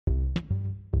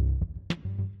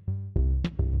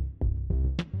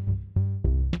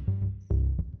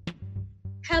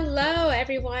Hello,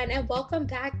 everyone, and welcome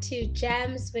back to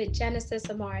Gems with Genesis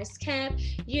Amaris Kemp.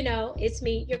 You know, it's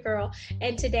me, your girl.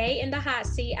 And today in the hot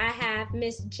seat, I have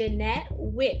Miss Jeanette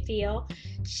Whitfield.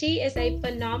 She is a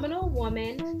phenomenal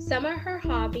woman. Some of her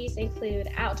hobbies include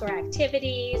outdoor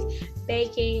activities,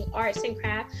 baking, arts, and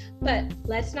craft. But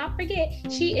let's not forget,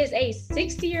 she is a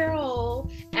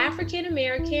 60-year-old African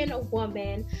American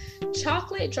woman,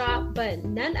 chocolate drop, but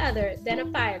none other than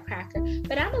a firecracker.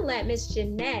 But I'm gonna let Miss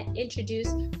Jeanette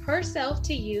introduce herself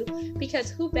to you because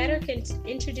who better can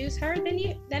introduce her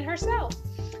than herself?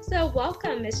 So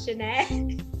welcome, Miss Jeanette.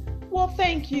 Well,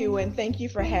 thank you, and thank you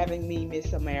for having me, Miss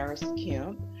Amaris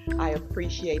Kemp. I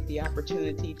appreciate the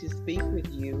opportunity to speak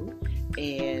with you.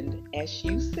 And as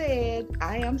you said,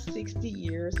 I am 60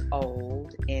 years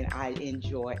old and I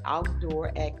enjoy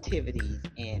outdoor activities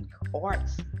and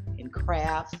arts and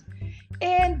crafts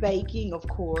and baking, of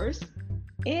course.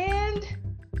 And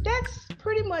that's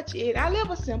pretty much it. I live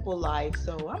a simple life,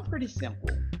 so I'm pretty simple.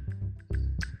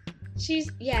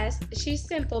 She's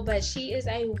simple, but she is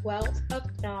a wealth of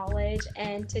knowledge.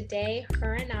 And today,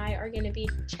 her and I are going to be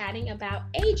chatting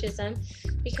about ageism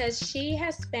because she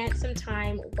has spent some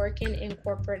time working in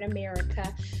corporate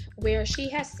America where she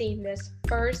has seen this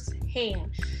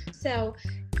firsthand. So,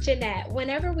 Jeanette,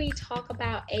 whenever we talk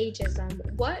about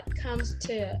ageism, what comes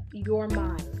to your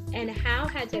mind and how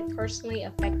has it personally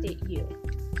affected you?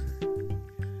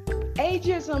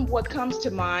 Ageism, what comes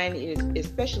to mind is,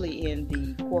 especially in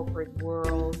the corporate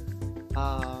world,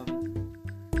 um,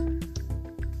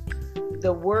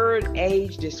 the word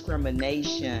age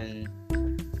discrimination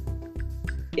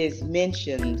is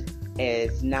mentioned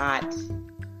as not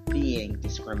being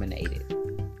discriminated.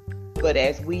 But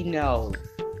as we know,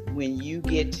 when you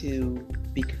get to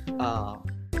be, uh,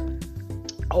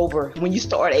 when you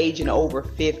start aging over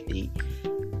 50,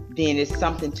 then it's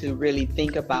something to really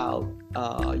think about.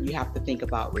 You have to think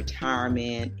about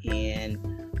retirement and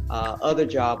other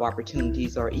job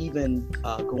opportunities, or even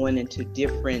going into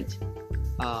different,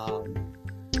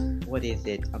 what is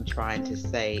it? I'm trying to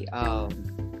say,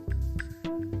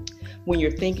 when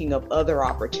you're thinking of other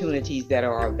opportunities that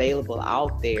are available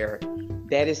out there,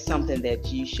 that is something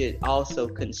that you should also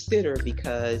consider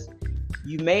because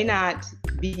you may not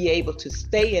be able to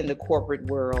stay in the corporate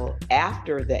world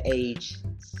after the age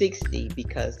 60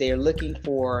 because they're looking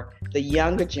for the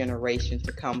younger generation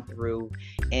to come through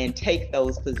and take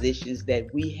those positions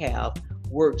that we have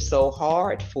worked so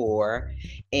hard for.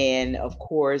 And of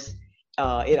course,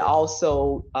 it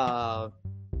also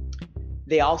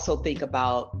they also think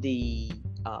about the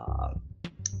uh,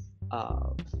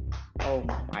 oh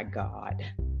my God,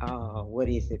 what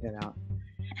is it now?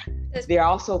 They're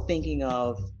also thinking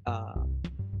of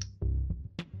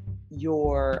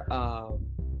your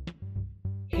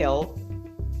health,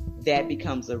 that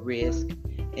becomes a risk,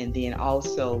 and then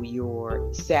also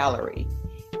your salary.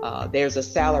 There's a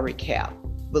salary cap,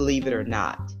 believe it or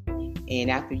not. And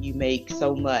after you make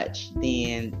so much,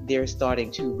 then they're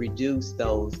starting to reduce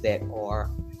those that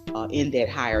are in that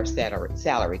higher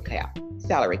salary cap.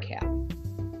 Salary cap.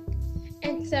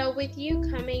 And so, with you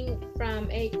coming from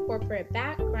a corporate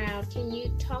background, can you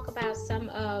talk about some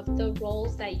of the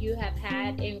roles that you have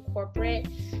had in corporate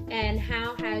and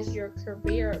how has your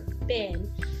career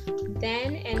been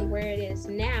then and where it is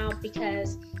now?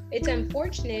 Because it's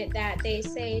unfortunate that they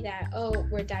say that, oh,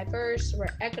 we're diverse, we're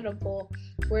equitable,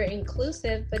 we're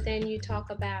inclusive, but then you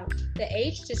talk about the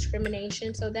age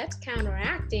discrimination. So that's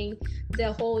counteracting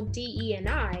the whole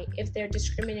DE&I if they're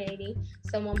discriminating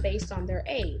someone based on their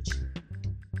age.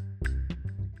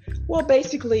 Well,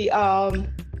 basically,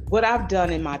 what I've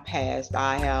done in my past,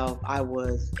 I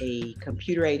was a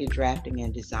computer aided drafting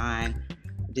and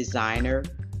designer,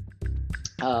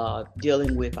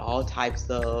 dealing with all types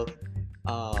of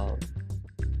uh,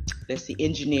 let's see,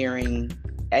 engineering.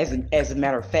 As a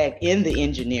matter of fact, in the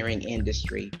engineering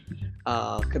industry,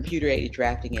 computer aided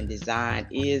drafting and design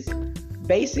is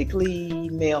basically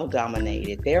male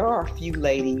dominated. There are a few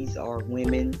ladies or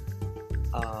women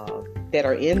that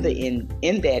are in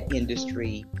that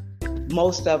industry,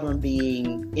 most of them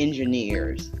being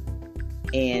engineers.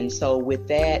 And so with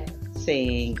that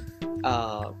saying,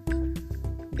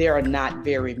 there are not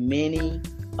very many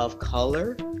of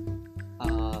color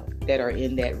that are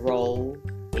in that role,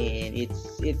 and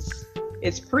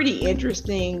it's pretty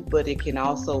interesting, but it can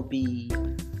also be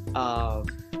uh,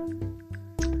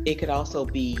 it could also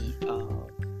be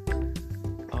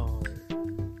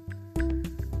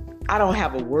I don't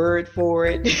have a word for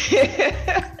it,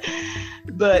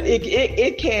 but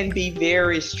it can be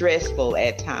very stressful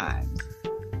at times.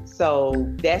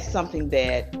 So that's something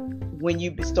that when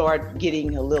you start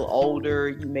getting a little older,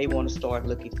 you may want to start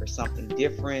looking for something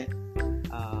different.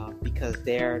 because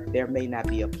there may not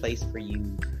be a place for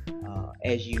you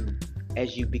as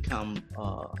you become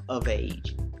of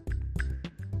age.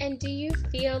 And do you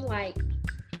feel like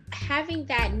having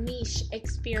that niche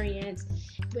experience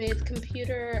with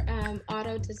computer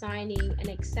auto designing and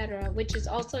etc., which is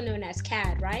also known as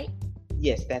CAD, right?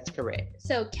 Yes, that's correct.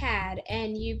 So CAD,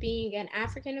 and you being an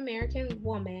African American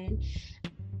woman,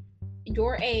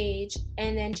 your age,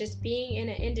 and then just being in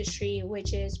an industry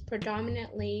which is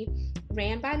predominantly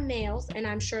ran by males, and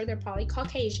I'm sure they're probably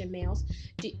Caucasian males,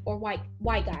 or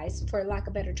white guys, for lack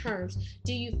of better terms,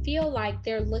 do you feel like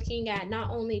they're looking at not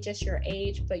only just your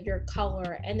age but your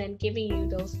color, and then giving you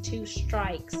those two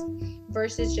strikes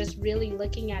versus just really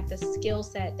looking at the skill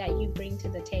set that you bring to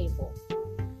the table?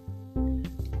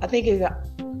 I think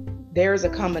there's a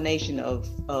combination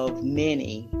of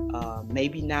many,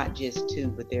 maybe not just two,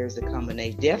 but there's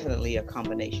definitely a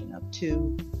combination of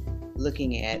two,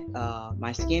 looking at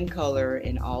my skin color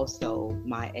and also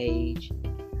my age,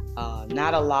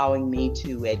 not allowing me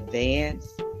to advance,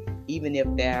 even if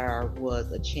there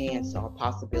was a chance or a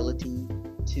possibility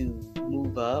to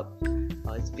move up.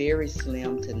 It's very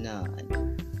slim to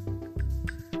none.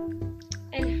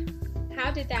 And how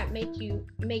did that make you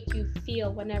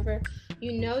feel whenever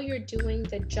you know you're doing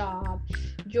the job,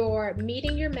 you're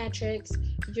meeting your metrics,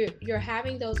 you're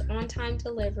having those on-time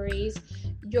deliveries,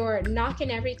 you're knocking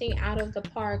everything out of the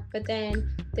park, but then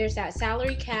there's that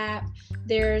salary cap,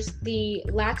 there's the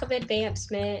lack of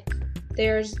advancement,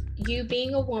 there's you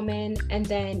being a woman, and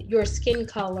then your skin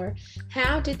color?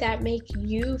 How did that make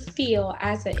you feel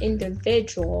as an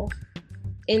individual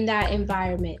in that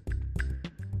environment?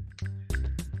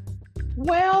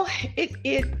 Well,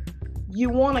 you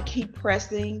want to keep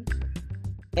pressing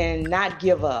and not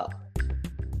give up,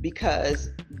 because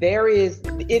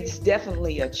it's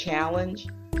definitely a challenge,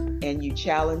 and you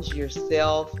challenge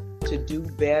yourself to do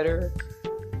better,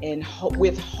 and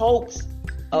with hopes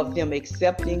of them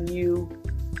accepting you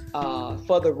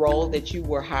for the role that you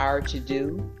were hired to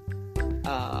do.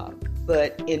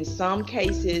 But in some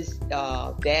cases,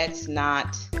 that's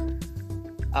not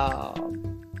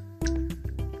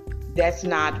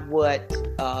what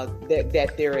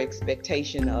that their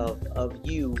expectation of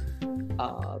you,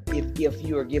 if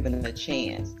you are given a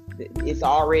chance. It's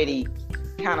already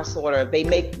kind of sort of,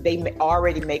 they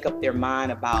already make up their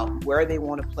mind about where they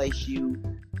want to place you,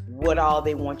 what all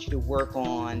they want you to work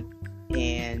on,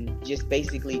 and just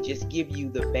basically just give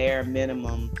you the bare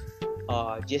minimum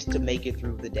just to make it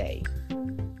through the day.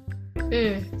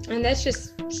 And that's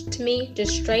just, to me,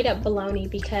 just straight up baloney,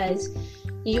 because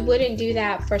you wouldn't do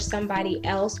that for somebody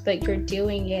else, but you're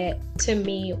doing it to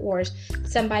me or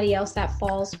somebody else that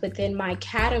falls within my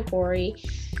category.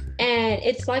 And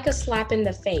it's like a slap in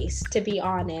the face, to be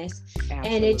honest. Absolutely.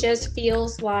 And it just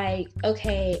feels like,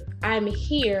 okay, I'm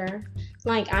here,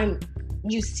 like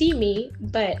you see me,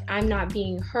 but I'm not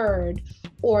being heard,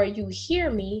 or you hear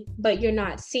me, but you're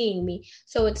not seeing me.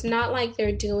 So it's not like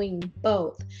they're doing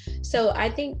both. So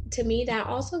I think, to me, that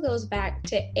also goes back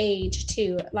to age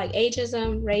too, like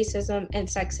ageism, racism, and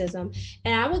sexism.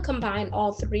 And I would combine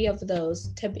all three of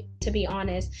those, to be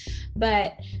honest.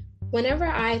 But whenever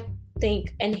I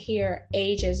think and hear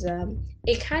ageism,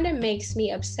 it kind of makes me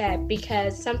upset,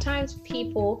 because sometimes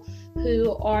people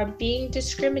who are being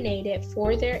discriminated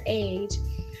for their age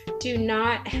do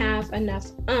not have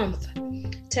enough oomph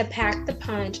to pack the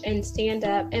punch and stand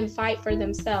up and fight for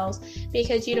themselves,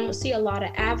 because you don't see a lot of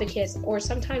advocates, or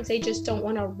sometimes they just don't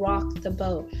want to rock the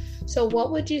boat. So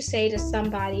what would you say to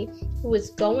somebody who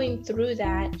is going through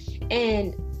that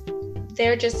and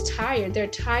they're just tired? They're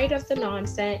tired of the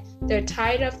nonsense, they're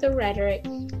tired of the rhetoric,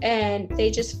 and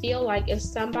they just feel like if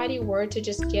somebody were to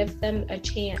just give them a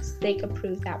chance, they could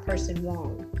prove that person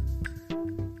wrong.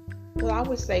 Well, I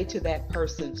would say to that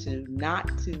person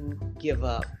not to give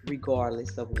up,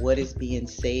 regardless of what is being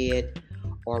said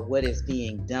or what is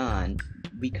being done,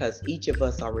 because each of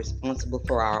us are responsible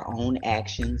for our own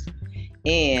actions,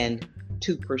 and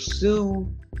to pursue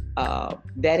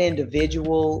that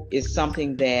individual is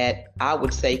something that I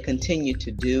would say continue to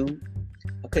do.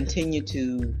 Continue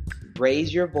to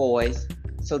raise your voice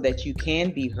so that you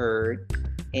can be heard,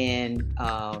 and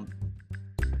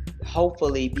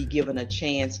hopefully be given a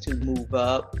chance to move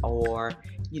up, or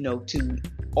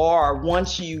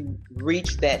once you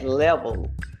reach that level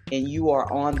and you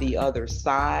are on the other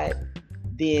side,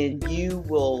 then you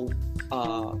will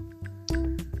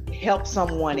help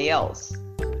someone else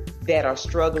that are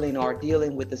struggling or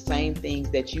dealing with the same things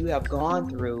that you have gone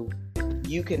through.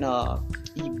 You can,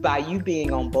 by you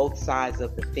being on both sides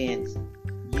of the fence,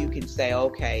 you can say,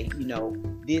 okay,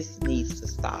 this needs to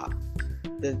stop.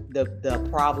 The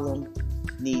problem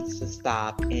needs to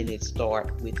stop, and it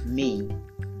starts with me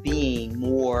being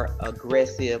more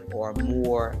aggressive or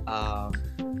more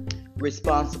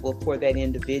responsible for that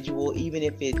individual, even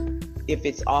if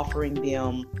it's offering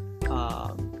them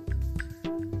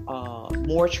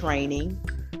more training,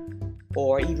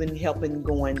 or even helping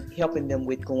them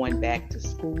with going back to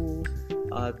school.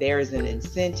 There is an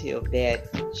incentive that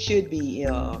should be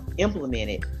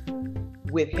implemented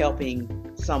with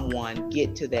helping someone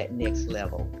get to that next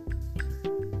level.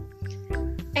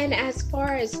 And as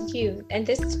far as you, and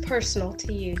this is personal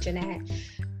to you, Jeanette,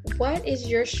 what is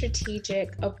your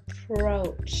strategic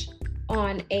approach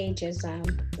on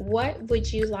ageism? What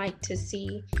would you like to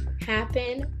see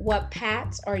happen? What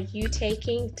paths are you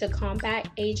taking to combat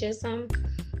ageism?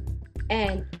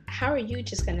 And how are you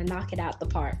just going to knock it out the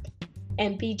park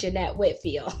and be Jeanette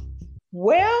Whitfield?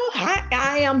 Well,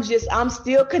 I'm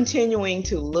still continuing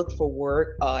to look for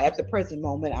work. At the present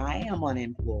moment, I am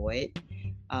unemployed.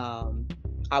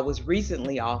 I was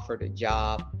recently offered a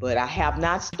job, but I have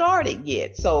not started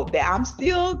yet. So I'm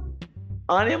still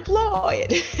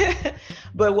unemployed.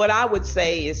 But what I would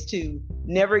say is to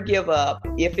never give up.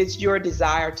 If it's your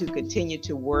desire to continue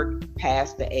to work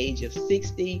past the age of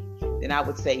 60, then I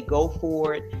would say go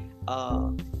for it.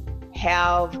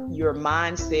 Have your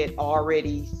mindset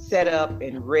already set up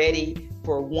and ready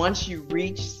for once you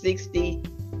reach 60,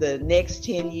 the next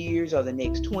 10 years or the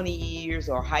next 20 years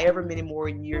or however many more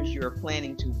years you're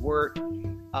planning to work.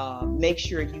 Make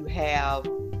sure you have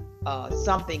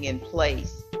something in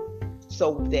place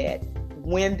so that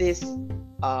when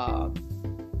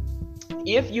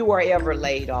if you are ever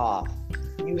laid off,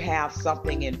 you have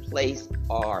something in place,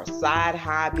 or a side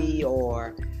hobby,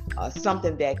 or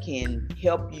something that can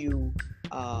help you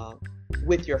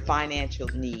with your financial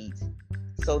needs,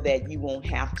 so that you won't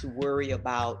have to worry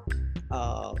about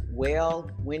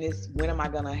when am I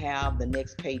going to have the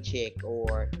next paycheck,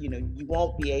 or you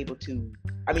won't be able to.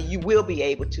 I mean, you will be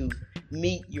able to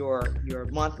meet your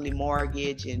monthly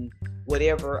mortgage and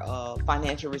whatever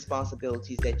financial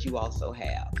responsibilities that you also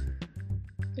have.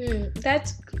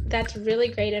 That's really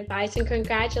great advice, and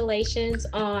congratulations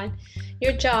on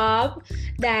your job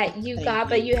that you got,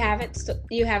 but you haven't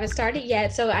started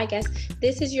yet. So I guess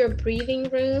this is your breathing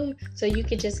room, so you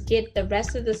could just get the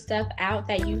rest of the stuff out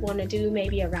that you want to do,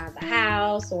 maybe around the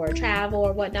house or travel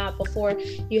or whatnot, before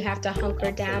you have to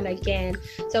hunker down again.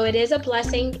 So it is a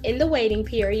blessing in the waiting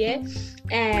period,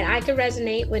 and I could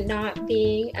resonate with not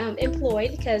being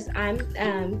employed, because I'm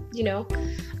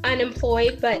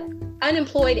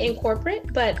unemployed in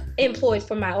corporate, but employed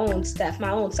for my own stuff, my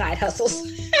own side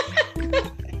hustles.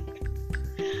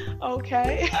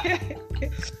 Okay.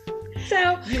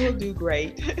 So you will do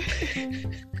great.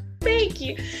 Thank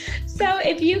you. So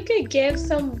if you could give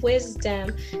some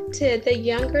wisdom to the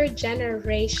younger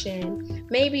generation,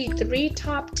 maybe 3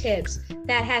 top tips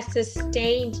that has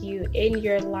sustained you in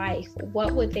your life,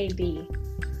 what would they be?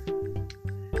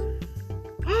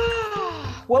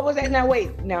 What was that?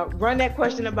 Now run that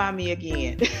question about me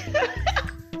again.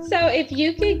 So if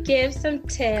you could give some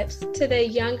tips to the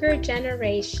younger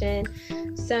generation,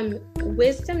 some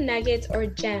wisdom nuggets or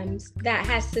gems that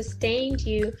has sustained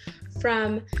you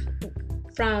from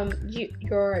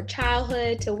your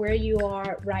childhood to where you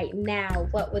are right now,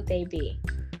 what would they be?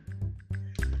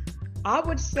 I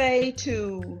would say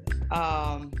to,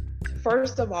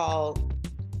 first of all,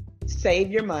 save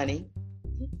your money,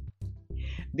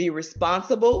 be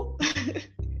responsible,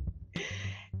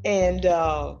 and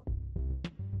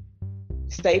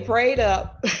stay prayed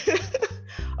up.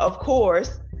 Of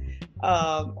course,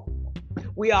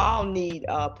 we all need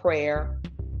prayer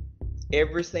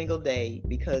every single day,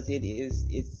 because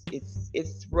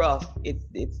it's rough.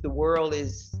 It's the world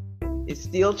is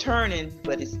still turning,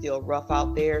 but it's still rough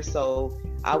out there. So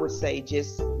I would say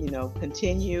just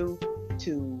continue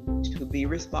to be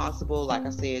responsible. Like I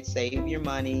said, save your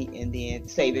money, and then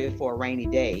save it for a rainy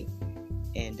day,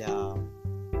 and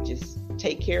just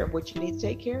take care of what you need to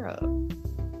take care of.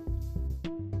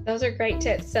 Those are great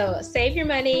tips. So save your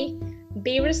money,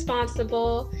 be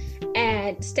responsible,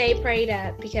 and stay prayed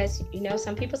up, because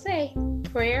some people say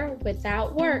prayer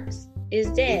without works is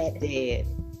dead. It's dead.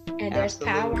 And there's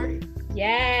Absolutely. power.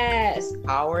 Yes.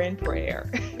 Power in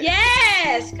prayer.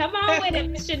 Yes. Come on with it,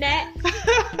 Miss Jeanette.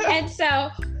 And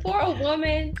so for a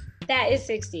woman that is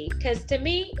 60, because to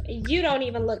me, you don't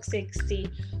even look 60.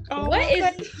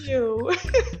 Thank you.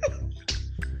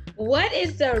 What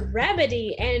is the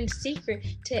remedy and secret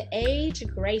to age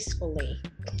gracefully?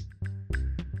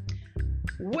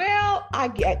 Well, I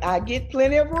get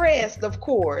plenty of rest, of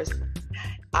course.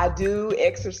 I do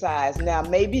exercise. Now,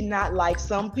 maybe not like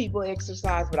some people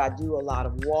exercise, but I do a lot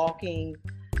of walking,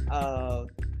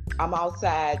 I'm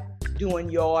outside doing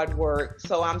yard work.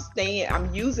 So I'm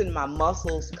using my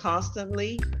muscles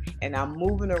constantly, and I'm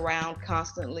moving around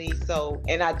constantly. So,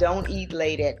 and I don't eat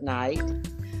late at night.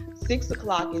 6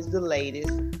 o'clock is the latest.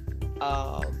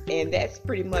 And that's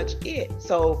pretty much it.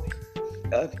 So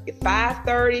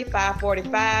 5:30,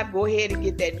 5:45, go ahead and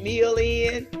get that meal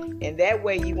in. And that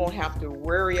way you won't have to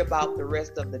worry about the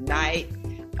rest of the night.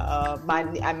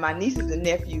 My nieces and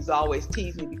nephews always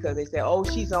tease me because they say, "Oh,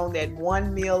 she's on that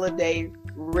one meal a day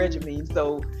regimen."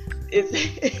 So it's,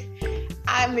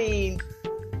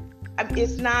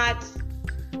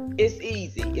 it's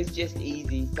easy. It's just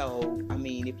easy. So,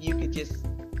 if you could just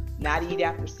not eat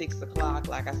after 6 o'clock,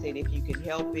 like I said, if you can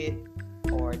help it,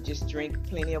 or just drink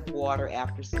plenty of water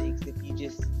after 6 if you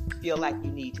just feel like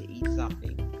you need to eat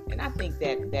something. And I think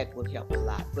that will help a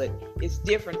lot. But it's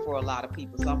different for a lot of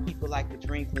people. Some people like to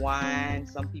drink wine.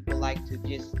 Some people like to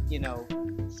just,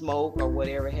 smoke or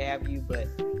whatever have you. But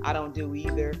I don't do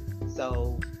either.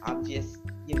 So I'm just,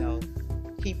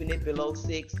 keeping it below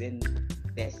 6, and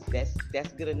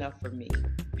that's good enough for me.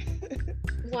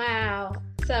 Wow.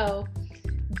 So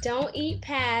don't eat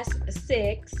past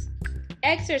 6.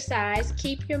 Exercise,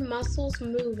 keep your muscles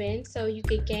moving so you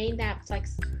can gain that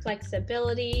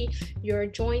flexibility, your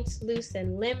joints loose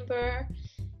and limber.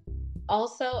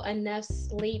 Also, enough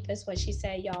sleep is what she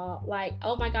said, y'all. Like,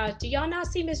 oh my gosh, do y'all not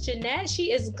see Miss Jeanette?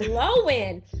 She is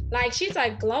glowing. Like, she's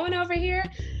like glowing over here.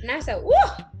 And I said,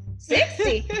 whoa,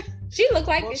 60. She looked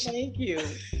like... Well, thank you.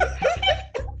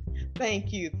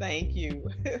 Thank you.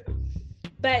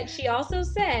 But she also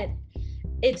said,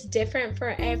 it's different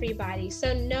for everybody.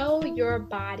 So know your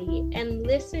body and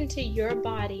listen to your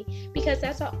body, because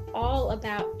that's all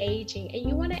about aging. And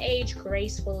you want to age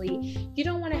gracefully. You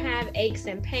don't want to have aches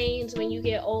and pains when you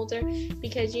get older,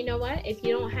 because you know what? If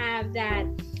you don't have that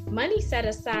money set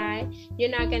aside, you're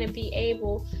not going to be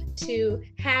able to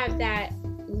have that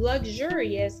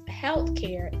luxurious health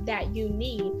care that you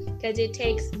need, because it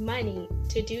takes money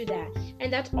to do that.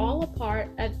 And that's all a part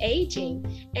of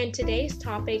aging. And today's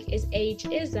topic is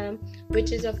ageism,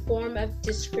 which is a form of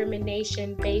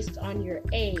discrimination based on your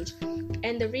age.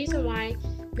 And the reason why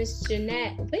Miss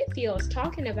Jeanette Whitfield is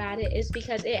talking about it is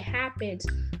because it happens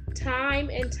time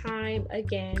and time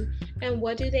again. And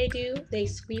what do? They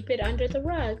sweep it under the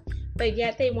rug, but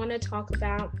yet they want to talk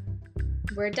about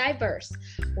we're diverse,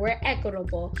 we're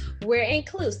equitable, we're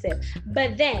inclusive,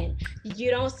 but then you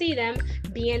don't see them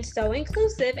being so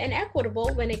inclusive and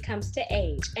equitable when it comes to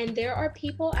age. And there are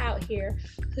people out here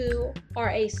who are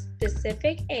a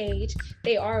specific age,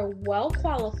 they are well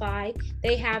qualified,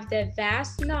 they have the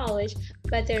vast knowledge,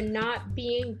 but they're not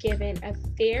being given a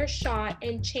fair shot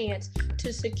and chance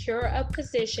to secure a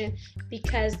position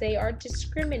because they are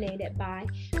discriminated by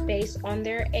based on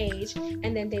their age.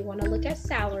 And then they want to look at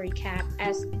salary cap,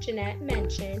 as Jeanette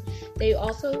mentioned.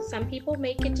 Some people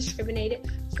may get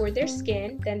discriminated for their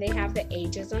skin. Then they have the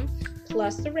ageism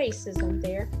plus the racism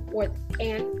there,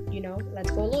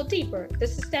 let's go a little deeper, the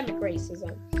systemic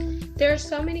racism. There are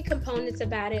so many components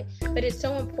about it, but it's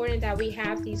so important that we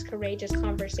have these courageous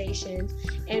conversations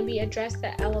and we address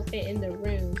the elephant in the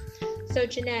room. So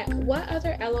Jeanette, what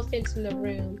other elephants in the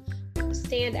room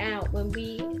stand out when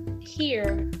we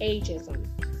hear ageism?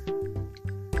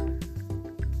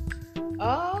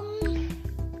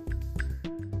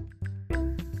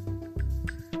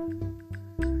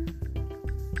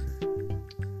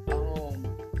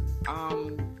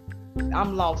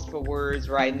 I'm lost for words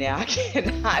right now. I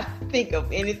cannot think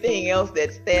of anything else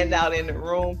that stands out in the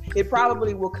room. It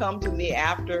probably will come to me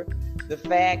after the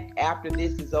fact, after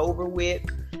this is over with.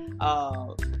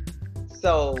 I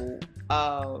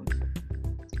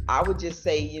would just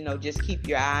say, just keep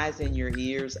your eyes and your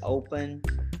ears open,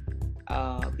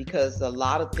 because a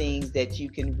lot of things that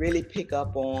you can really pick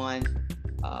up on,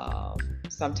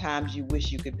 sometimes you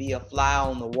wish you could be a fly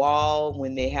on the wall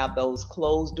when they have those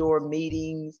closed door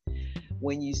meetings,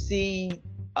 when you see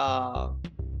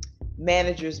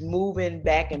managers moving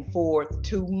back and forth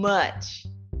too much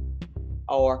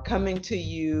or coming to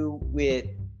you with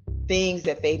things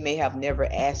that they may have never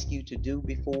asked you to do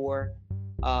before.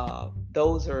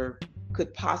 Those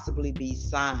could possibly be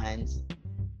signs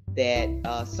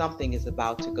that something is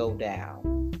about to go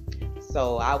down.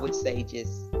 So I would say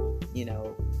just,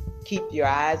 keep your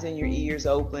eyes and your ears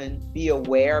open, be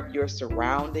aware of your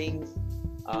surroundings,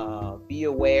 be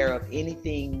aware of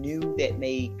anything new that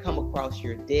may come across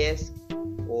your desk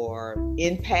or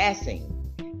in passing.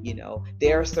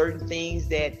 There are certain things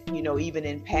that, even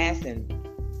in passing,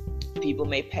 people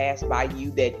may pass by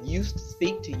you that used to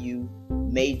speak to you,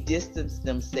 may distance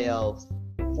themselves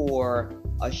for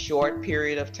a short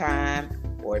period of time,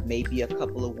 or it may be a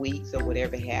couple of weeks or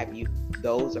whatever have you.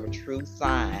 Those are true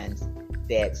signs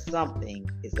that something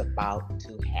is about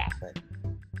to happen.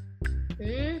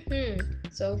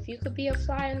 So if you could be a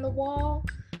fly on the wall,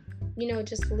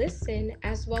 just listen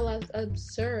as well as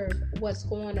observe what's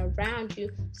going around you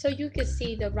so you can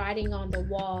see the writing on the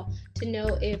wall to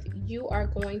know if you are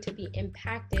going to be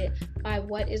impacted by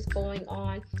what is going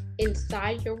on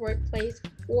inside your workplace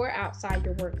or outside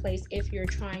your workplace if you're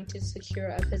trying to secure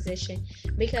a position,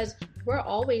 because we're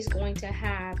always going to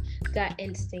have gut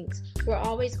instincts. We're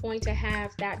always going to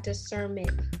have that discernment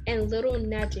and little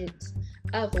nudges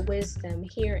of wisdom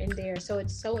here and there. So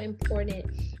it's so important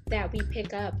that we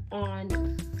pick up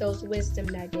on those wisdom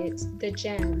nuggets, the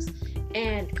gems.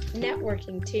 And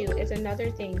networking too is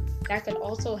another thing that could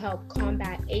also help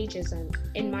combat ageism,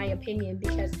 in my opinion,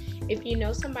 because if you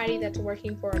know somebody that's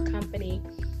working for a company,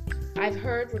 I've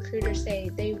heard recruiters say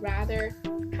they rather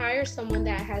hire someone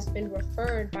that has been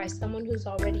referred by someone who's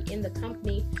already in the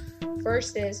company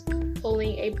versus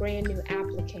pulling a brand new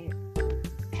applicant.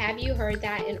 Have you heard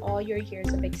that in all your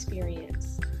years of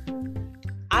experience?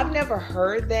 I've never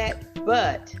heard that,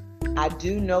 but I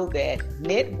do know that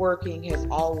networking has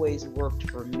always worked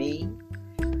for me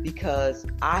because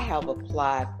I have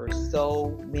applied for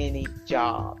so many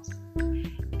jobs.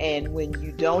 And when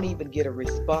you don't even get a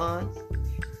response,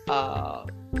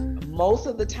 most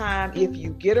of the time, if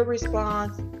you get a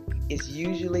response, it's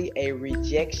usually a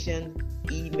rejection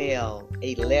email,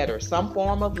 a letter, some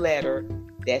form of letter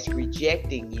that's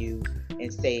rejecting you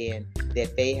and saying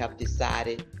that they have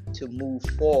decided to move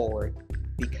forward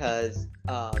because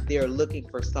they're looking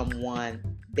for someone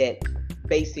that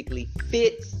basically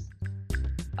fits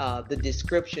the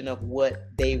description of what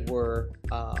they were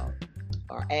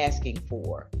are asking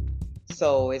for.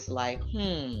 So it's like,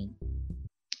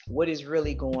 what is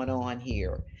really going on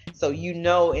here? So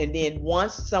and then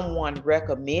once someone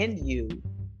recommends you,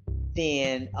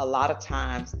 then a lot of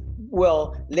times,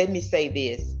 well, let me say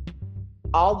this.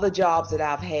 All the jobs that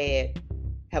I've had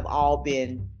have all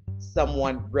been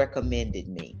someone recommended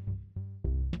me.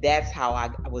 That's how I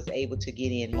was able to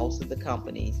get in most of the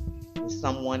companies.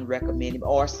 Someone recommended me,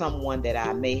 or someone that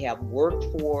I may have worked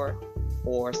for,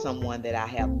 or someone that I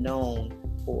have known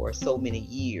for so many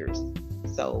years.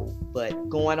 So, but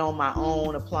going on my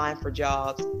own, applying for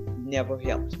jobs, never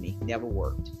helped me, never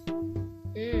worked.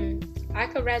 I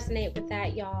could resonate with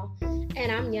that, y'all.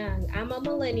 And I'm young. I'm a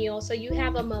millennial. So you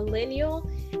have a millennial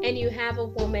and you have a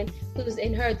woman who's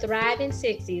in her thriving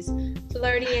 60s,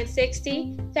 flirty in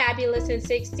 60, fabulous in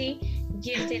 60,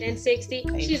 gifted in 60.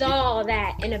 She's all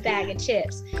that in a bag of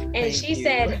chips. And she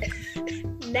said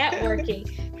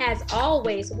networking has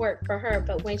always worked for her.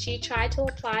 But when she tried to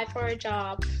apply for a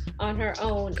job on her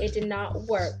own, it did not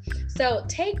work. So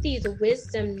take these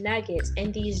wisdom nuggets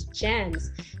and these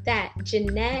gems that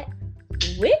Jeanette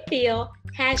Whitfield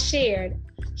has shared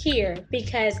here,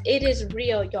 because it is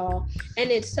real, y'all.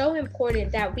 And it's so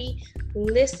important that we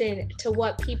listen to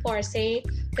what people are saying,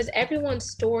 because everyone's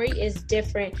story is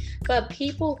different. But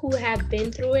people who have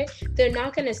been through it, they're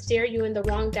not going to steer you in the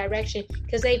wrong direction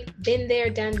because they've been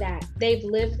there, done that. They've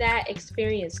lived that,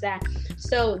 experienced that.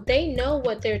 So they know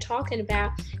what they're talking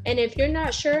about. And if you're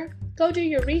not sure, go do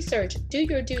your research, do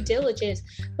your due diligence.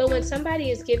 But when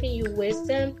somebody is giving you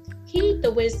wisdom, heed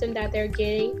the wisdom that they're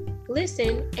getting,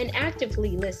 listen, and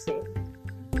actively listen.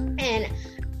 And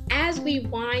as we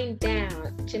wind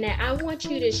down, Jeanette, I want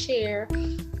you to share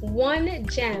one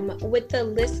gem with the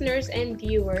listeners and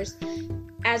viewers,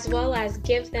 as well as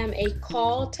give them a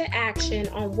call to action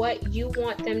on what you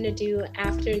want them to do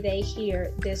after they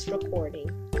hear this recording.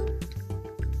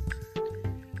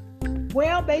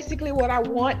 Well, basically what I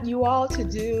want you all to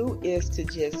do is to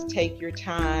just take your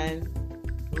time,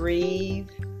 breathe,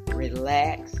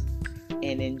 relax,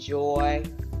 and enjoy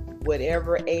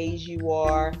whatever age you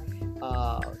are.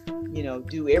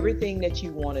 Do everything that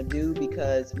you want to do,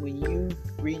 because when you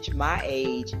reach my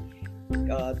age,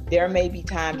 there may be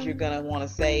times you're going to want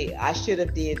to say, I should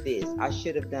have did this, I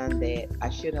should have done that, I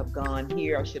should have gone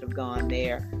here, I should have gone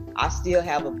there. I still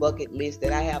have a bucket list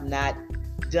that I have not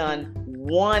done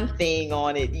one thing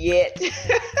on it yet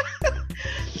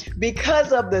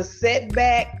because of the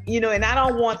setback, and I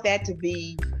don't want that to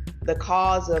be the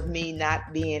cause of me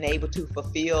not being able to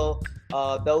fulfill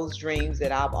those dreams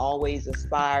that I've always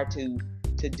aspired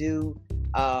to do.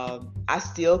 I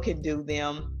still can do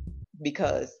them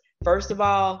because, first of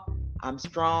all, I'm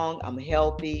strong, I'm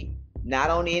healthy, not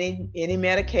on any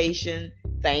medication,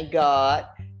 thank God.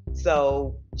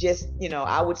 So just,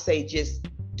 I would say just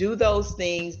do those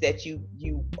things that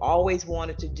you always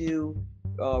wanted to do.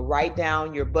 Write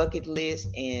down your bucket list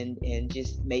and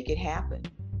just make it happen.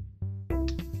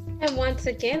 And once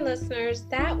again, listeners,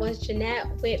 that was Jeanette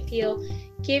Whitfield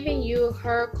giving you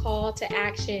her call to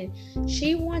action.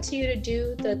 She wants you to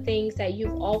do the things that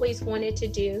you've always wanted to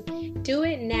do. Do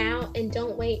it now and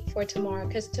don't wait for tomorrow,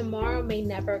 because tomorrow may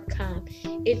never come.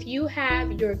 If you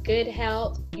have your good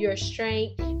health, your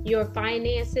strength, your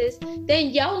finances,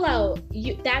 then YOLO.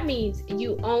 That means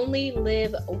you only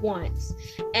live once.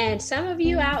 And some of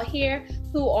you out here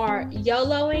who are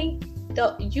YOLOing,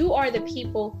 you are the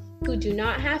people who do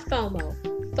not have FOMO.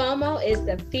 FOMO is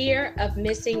the fear of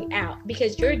missing out,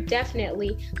 because you're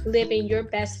definitely living your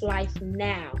best life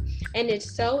now. And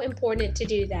it's so important to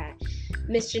do that.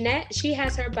 Miss Jeanette, she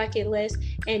has her bucket list,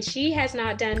 and she has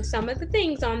not done some of the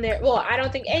things on there. Well, I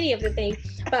don't think any of the things,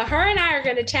 but her and I are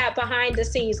going to chat behind the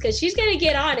scenes, because she's going to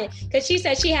get on it, because she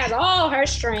said she has all her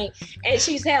strength and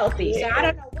she's healthy. So I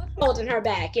don't know what's holding her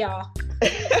back, y'all.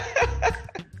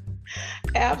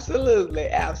 Absolutely.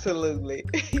 Absolutely.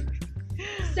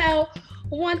 So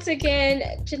once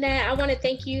again, Jeanette, I want to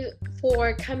thank you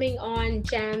for coming on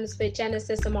Gems with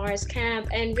Genesis Amaris Camp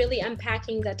and really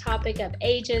unpacking the topic of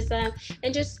ageism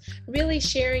and just really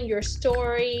sharing your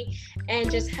story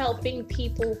and just helping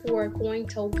people who are going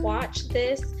to watch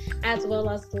this as well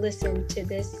as listen to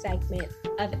this segment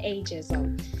of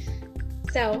ageism.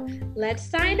 So let's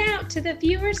sign out to the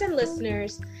viewers and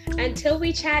listeners. Until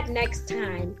we chat next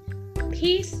time,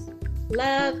 peace,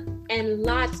 love, and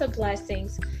lots of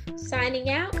blessings. Signing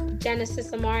out,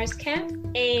 Genesis Amaris Kemp,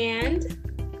 and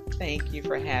thank you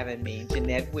for having me,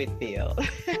 Jeanette Whitfield.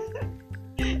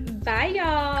 Bye,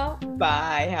 y'all.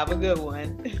 Bye. Have a good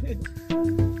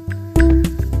one.